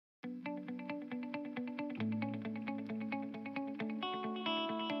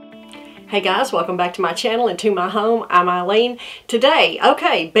Hey guys, welcome back to my channel and to my home. I'm Eileen. Today,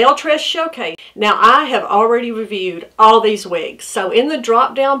 Belletress Showcase. Now I have already reviewed all these wigs. So in the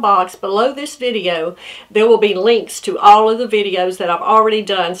drop down box below this video, there will be links to all of the videos that I've already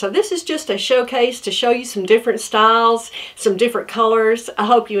done. So this is just a showcase to show you some different styles, some different colors. I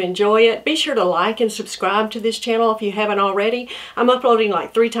hope you enjoy it. Be sure to like and subscribe to this channel if you haven't already. I'm uploading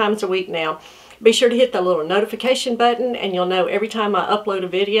like 3 times a week now. Be sure to hit the little notification button and you'll know every time I upload a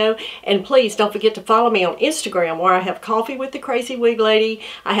video. And please don't forget to follow me on Instagram where I have coffee with the Crazywiglady.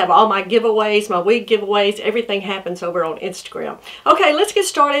 I have all my giveaways, my wig giveaways. Everything happens over on Instagram. Okay, let's get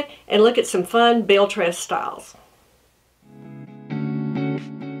started and look at some fun Belletress styles.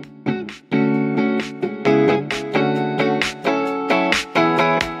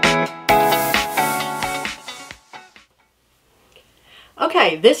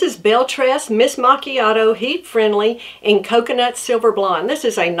 Okay, this is Belletress Miss Macchiato Heat Friendly in Coconut Silver Blonde. This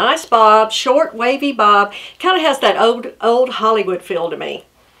is a nice bob, short wavy bob. Kind of has that old Hollywood feel to me.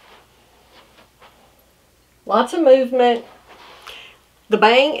 Lots of movement. The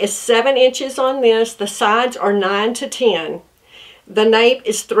bang is 7 inches on this. The sides are 9 to 10. The nape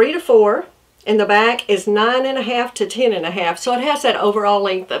is 3 to 4. And the back is 9.5 to 10.5. So it has that overall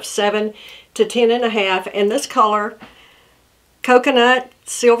length of 7 to 10.5. And this color, Coconut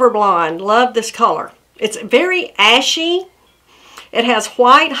Silver Blonde. Love this color. It's very ashy. It has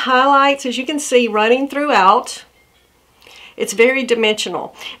white highlights, as you can see, running throughout. It's very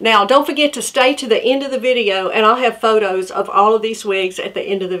dimensional. Now, don't forget to stay to the end of the video, and I'll have photos of all of these wigs at the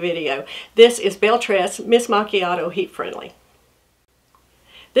end of the video. This is Belletress Miss Macchiato Heat Friendly.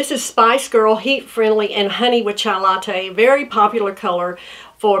 This is Spice Girl Heat Friendly and Honey with Chai Latte. Very popular color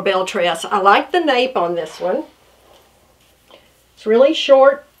for Belletress. I like the nape on this one. It's really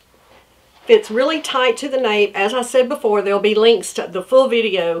short, fits really tight to the nape. As I said before, there'll be links to the full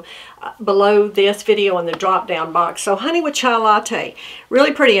video below this video in the drop down box. So Honey with Chai Latte,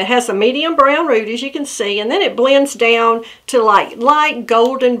 really pretty. It has a medium brown root, as you can see, and then it blends down to like light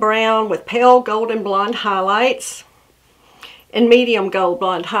golden brown with pale golden blonde highlights and medium gold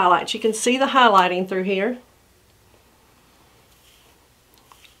blonde highlights. You can see the highlighting through here,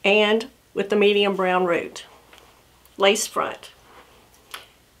 and with the medium brown root. Lace front.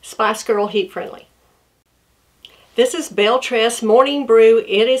 Spice Girl Heat Friendly. This is Belletress Morning Brew.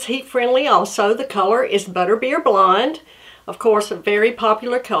 It is heat friendly also. The color is Butterbeer Blonde. Of course, a very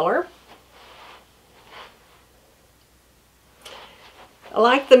popular color. I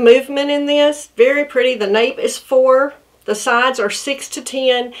like the movement in this. Very pretty. The nape is 4. The sides are 6 to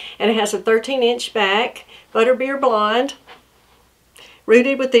 10. And it has a 13-inch back. Butterbeer Blonde.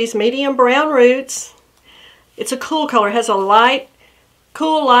 Rooted with these medium brown roots. It's a cool color. It has a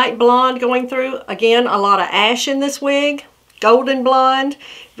cool light blonde going through. Again, a lot of ash in this wig. Golden blonde.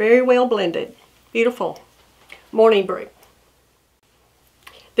 Very well blended. Beautiful. Morning Brew.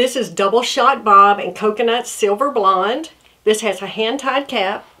 This is Double Shot Bob in Coconut Silver Blonde. This has a hand-tied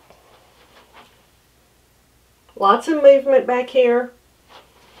cap. Lots of movement back here.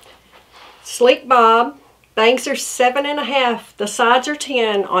 Sleek bob. Bangs are 7.5. The sides are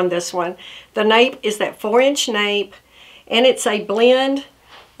 10 on this one. The nape is that 4-inch nape. And it's a blend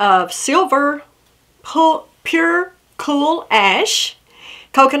of silver, pure cool ash,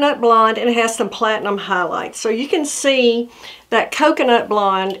 coconut blonde, and it has some platinum highlights. So you can see that coconut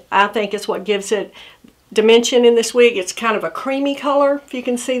blonde, I think, is what gives it dimension in this wig. It's kind of a creamy color, if you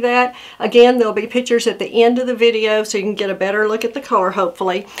can see that. Again, there'll be pictures at the end of the video so you can get a better look at the color,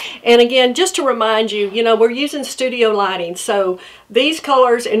 hopefully. And again, just to remind you, we're using studio lighting, so these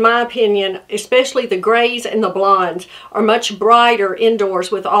colors, in my opinion, especially the grays and the blondes, are much brighter indoors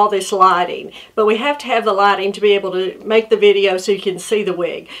with all this lighting. But we have to have the lighting to be able to make the video so you can see the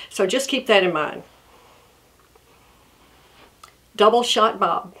wig. So just keep that in mind. Double Shot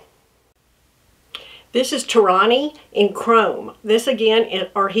Bob. This is Torani in Chrome. This again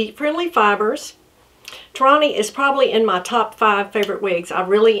are heat-friendly fibers. Torani is probably in my top 5 favorite wigs. I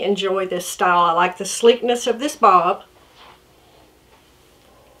really enjoy this style. I like the sleekness of this bob.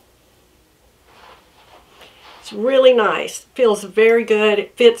 It's really nice. Feels very good.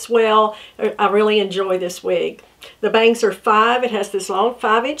 It fits well. I really enjoy this wig. The bangs are 5. It has this long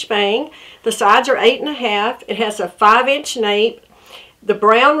 5-inch bang. The sides are 8.5. It has a 5-inch nape. The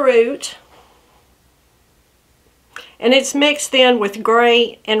brown root. And it's mixed in with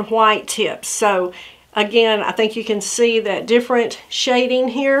gray and white tips. So again, I think you can see that different shading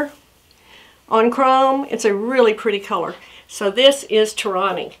here on chrome. It's a really pretty color. So this is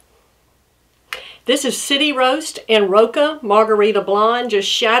Torani. This is City Roast and Roca Margarita Blonde, just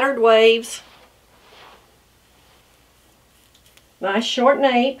shattered waves. Nice short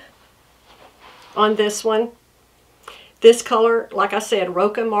nape. on this one. This color, like I said,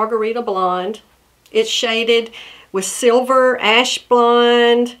 Roca Margarita Blonde. It's shaded with silver, ash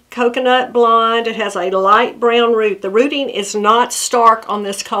blonde, coconut blonde. It has a light brown root. The rooting is not stark on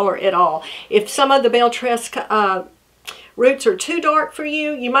this color at all. If some of the Belletress roots are too dark for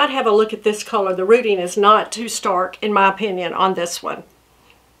you, you might have a look at this color. The rooting is not too stark, in my opinion, on this one.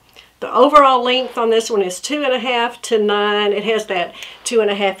 The overall length on this one is 2.5 to 9. It has that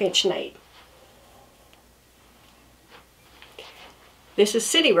 2.5 inch nape. This is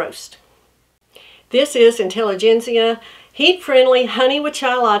City Roast. This is Intelligentsia Heat Friendly Honey with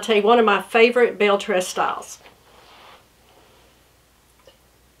Chai Latte, one of my favorite Belletress styles.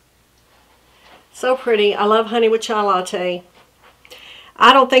 So pretty. I love honey with chai latte.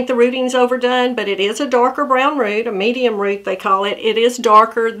 I don't think the rooting's overdone, but it is a darker brown root, a medium root they call it. It is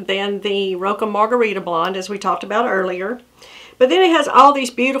darker than the Roca Margarita Blonde, as we talked about earlier. But then it has all these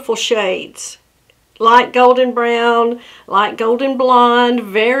beautiful shades. Light golden brown, light golden blonde,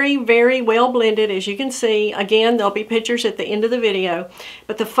 very, very well blended, as you can see. Again, there'll be pictures at the end of the video.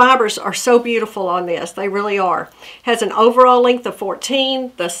 But the fibers are so beautiful on this. They really are. Has an overall length of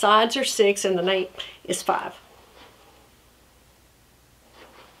 14, the sides are 6, and the nape is 5.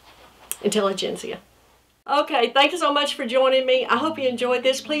 Intelligentsia. Okay, thank you so much for joining me. I hope you enjoyed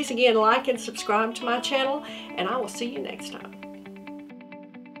this. Please, again, like and subscribe to my channel, and I will see you next time.